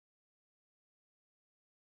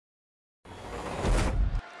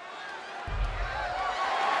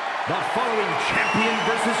The following champion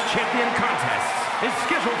versus champion contest is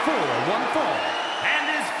scheduled for one fall and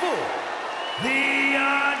is for the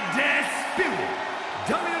Undisputed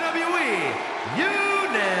WWE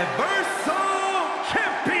Universal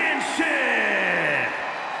Championship.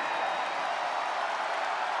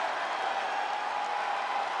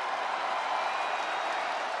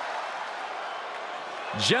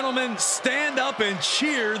 Gentlemen, stand up and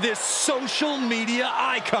cheer this social media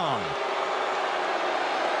icon.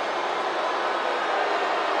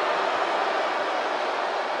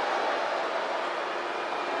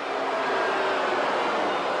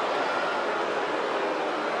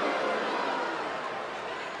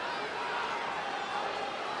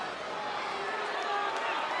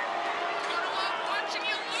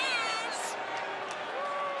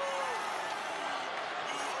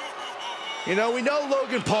 You know, we know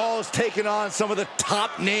Logan Paul is taking on some of the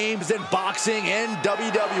top names in boxing and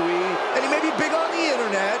WWE, and he may be big on the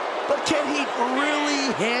internet, but can he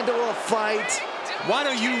really handle a fight? Why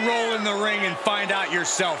don't you roll in the ring and find out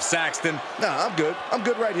yourself, Saxton? No, I'm good. I'm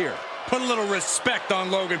good right here. Put a little respect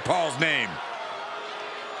on Logan Paul's name.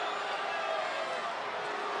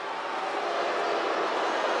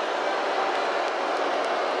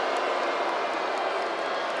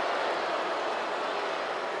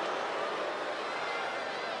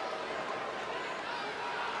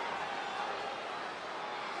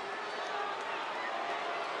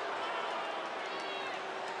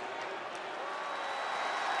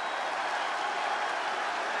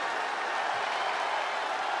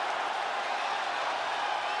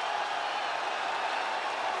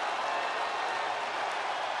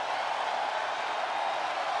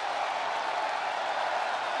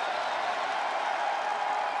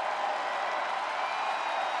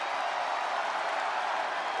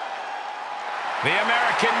 The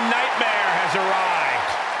American Nightmare has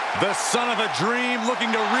arrived. The son of a dream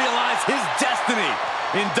looking to realize his destiny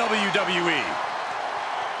in WWE.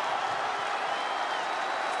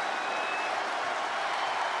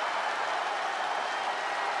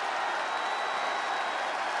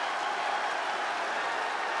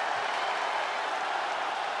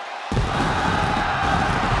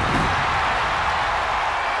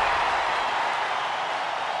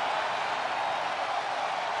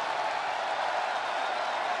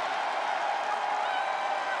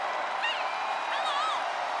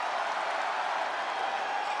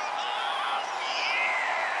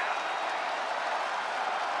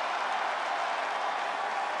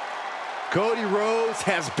 Cody Rhodes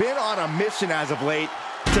has been on a mission as of late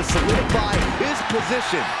to solidify his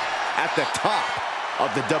position at the top of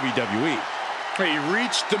the WWE. He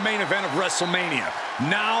reached the main event of WrestleMania.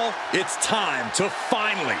 Now it's time to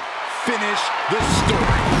finally finish the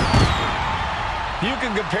story. You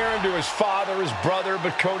can compare him to his father, his brother,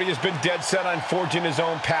 but Cody has been dead set on forging his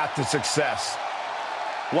own path to success.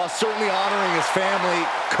 While certainly honoring his family,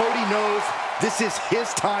 Cody knows this is his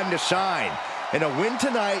time to shine. And a win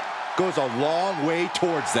tonight goes a long way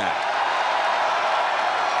towards that.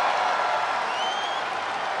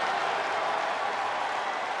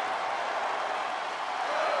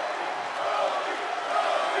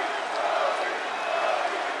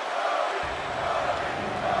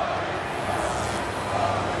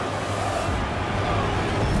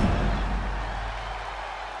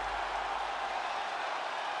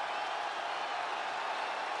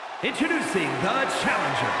 Introducing the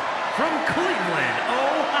challenger from Cleveland,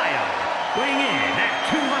 Ohio, weighing in at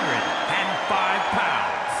 205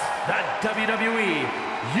 pounds, the WWE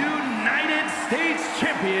United States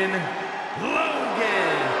Champion,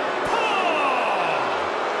 Logan Paul.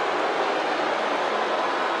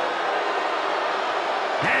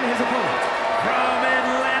 And his opponent from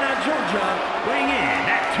Atlanta, Georgia, weighing in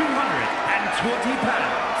at 220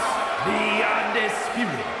 pounds, the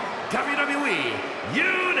undisputed WWE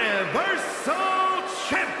Universal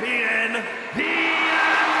Champion, the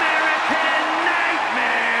American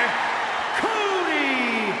Nightmare,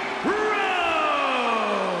 Cody Rhodes.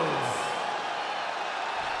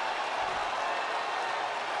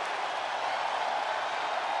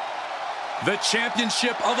 The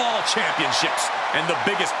championship of all championships and the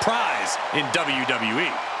biggest prize in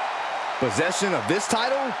WWE. Possession of this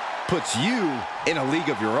title puts you in a league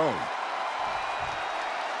of your own.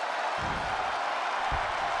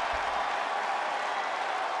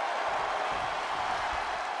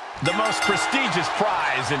 The most prestigious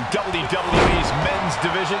prize in WWE's men's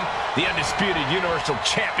division, the Undisputed Universal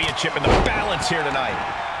Championship, and the balance here tonight.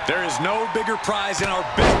 There is no bigger prize in our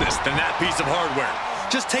business than that piece of hardware.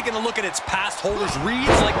 Just taking a look at its past holders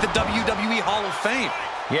reads like the WWE Hall of Fame.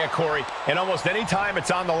 Yeah, Corey, and almost any time it's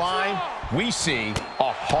on the line, we see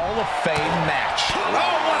a Hall of Fame match. Oh,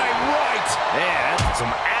 what a right! Man, that's some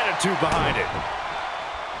attitude behind it.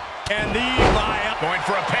 And the going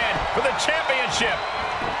for a pin for the championship.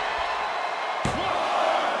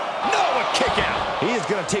 No, a kick out. He is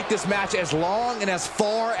going to take this match as long and as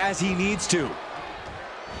far as he needs to.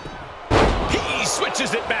 He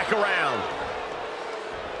switches it back around.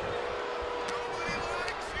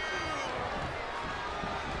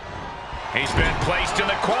 He's been placed in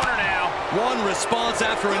the corner now. One response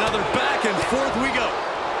after another. Back and forth we go.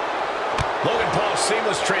 Logan Paul's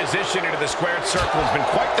seamless transition into the squared circle has been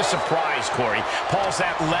quite the surprise, Corey. Paul's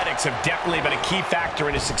athletics have definitely been a key factor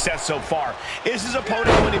in his success so far. Is his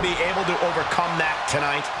opponent going to be able to overcome that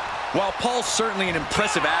tonight? While Paul's certainly an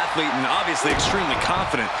impressive athlete and obviously extremely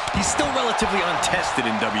confident, he's still relatively untested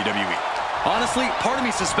in WWE. Honestly, part of me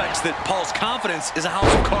suspects that Paul's confidence is a house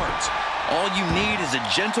of cards. All you need is a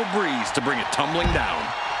gentle breeze to bring it tumbling down.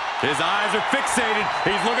 His eyes are fixated.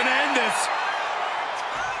 He's looking to end this.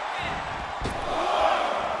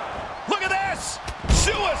 Look at this!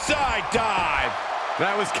 Suicide dive!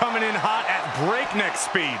 That was coming in hot at breakneck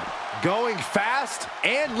speed. Going fast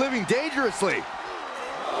and living dangerously.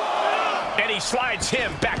 And he slides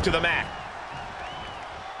him back to the mat.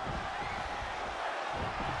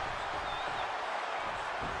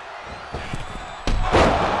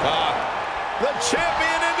 The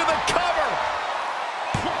champion into the cover.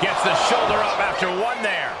 Gets the shoulder up after one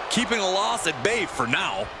there. Keeping a loss at bay for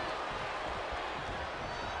now.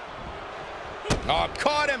 Oh,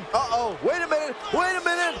 caught him. Uh-oh, wait a minute, wait a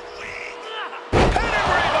minute.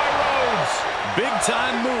 Pedigree by Rhodes. Big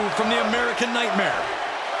time move from the American Nightmare.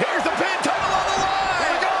 Here's the pin, title on the line.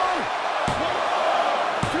 Here we go.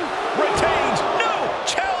 Retains. No.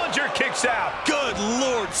 Challenger kicks out. Good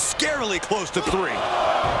Lord, scarily close to 3.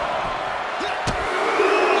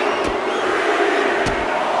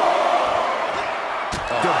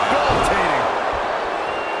 Debilitating.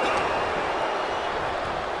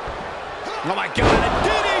 Oh, my God. A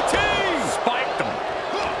DDT. Spiked him.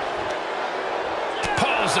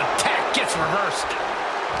 Paul's attack gets reversed.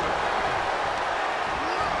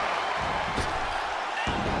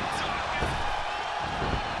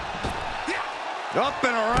 Up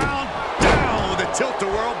and around, down with a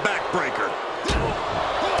tilt-a-whirl backbreaker.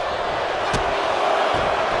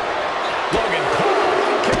 Logan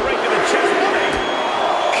Paul, kick right to the chest.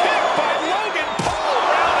 Kick by Logan Paul,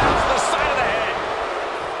 roundhouse to the side of the head.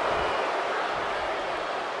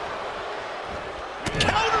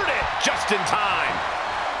 Countered it just in time.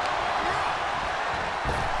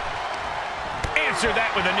 Answer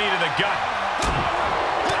that with a knee to the gut.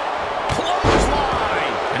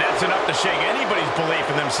 Clothesline. And that's enough to shake anybody's belief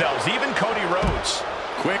in themselves, even Cody Rhodes.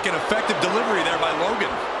 Quick and effective delivery there by Logan.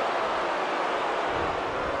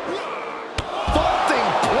 Vaulting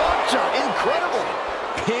plunger, incredible.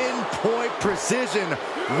 Pinpoint precision,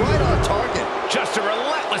 right on target. Just a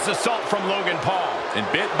relentless assault from Logan Paul. And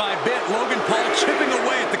bit by bit, Logan Paul chipping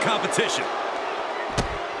away at the competition.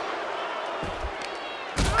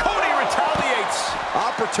 Cody retaliates.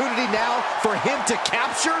 Opportunity now for him to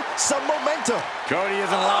capture some momentum. Cody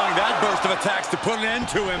isn't allowing that burst of attacks to put an end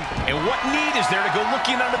to him. And what need is there to go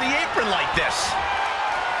looking under the apron like this?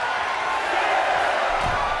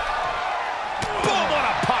 Boom, what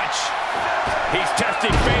a punch. He's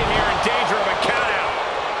testing fate here, in danger of a countout.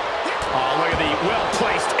 Oh, look at the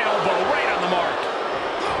well-placed elbow right on the mark.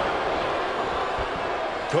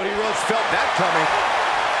 Cody Rhodes felt that coming.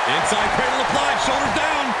 Inside cradle applied, shoulders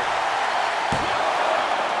down.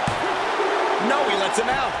 No, he lets him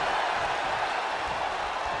out.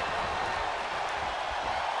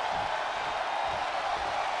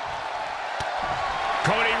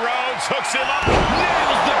 Cody Rhodes hooks him up.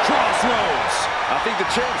 Nails the crossroads. I think the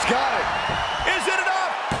champ's got it. Is it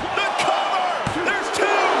enough? The cover! There's 2!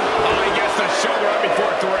 Oh, he gets the shoulder up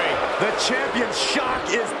before 3. The champion's shock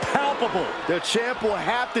is palpable. The champ will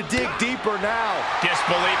have to dig deeper now.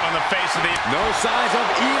 Disbelief on the face of the... No signs of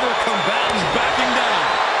either combatant backing down.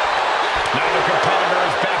 Neither competitor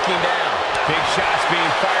is backing down. Big shots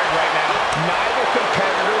being fired right now. Neither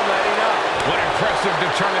competitor letting up. What impressive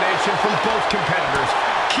determination from both competitors.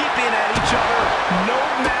 Keeping at each other no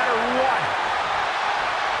matter what.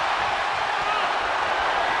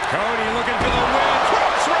 Cody looking for the win.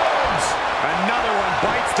 Crossroads. Another one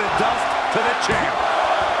bites the dust to the champ.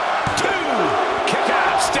 2. Kick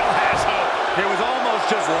out. Still has hope. It was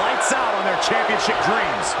almost just lights out on their championship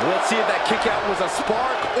dreams. Let's see if that kick out was a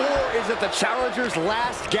spark, or is it the challenger's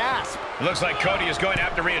last gasp? It looks like Cody is going to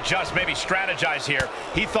have to readjust, maybe strategize here.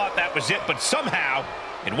 He thought that was it, but somehow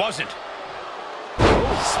it wasn't.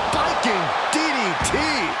 Spiking DDT.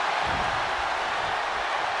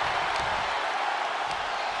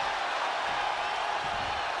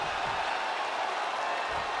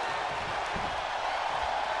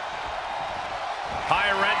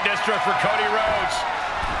 High rent district for Cody Rhodes.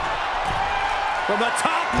 From the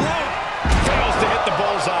top rope. Fails to hit the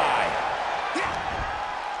bullseye.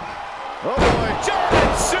 Oh boy.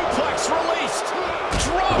 German suplex released.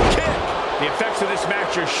 Drop kick. The effects of this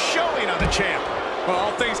match are showing on the champ. Well,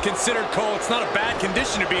 all things considered, Cole, it's not a bad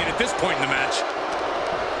condition to be in at this point in the match.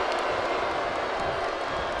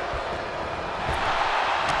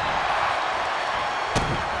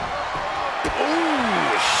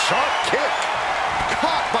 Ooh, sharp kick.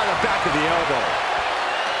 Caught by the back of the elbow.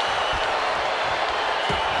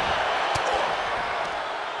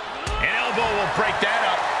 An elbow will break that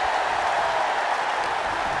up.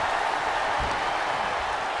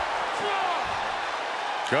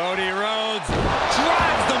 Cody Rhodes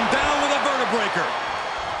drives them down with a vertebreaker.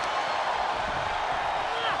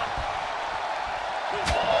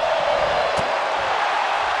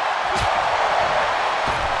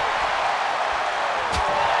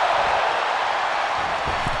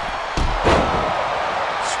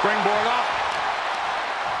 Springboard up.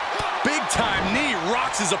 Big time knee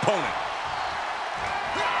rocks his opponent.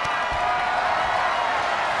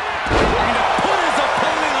 Looking to put his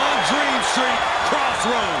opponent on Dream Street.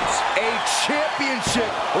 Crossroads. A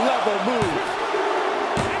championship level move.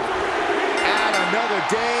 Add another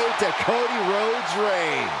day to Cody Rhodes'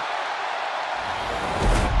 reign.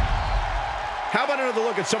 How about another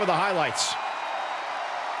look at some of the highlights?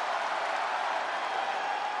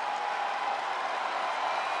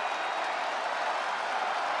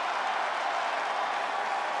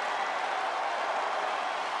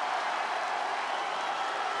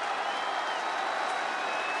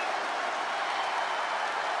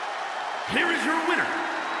 Here is your winner,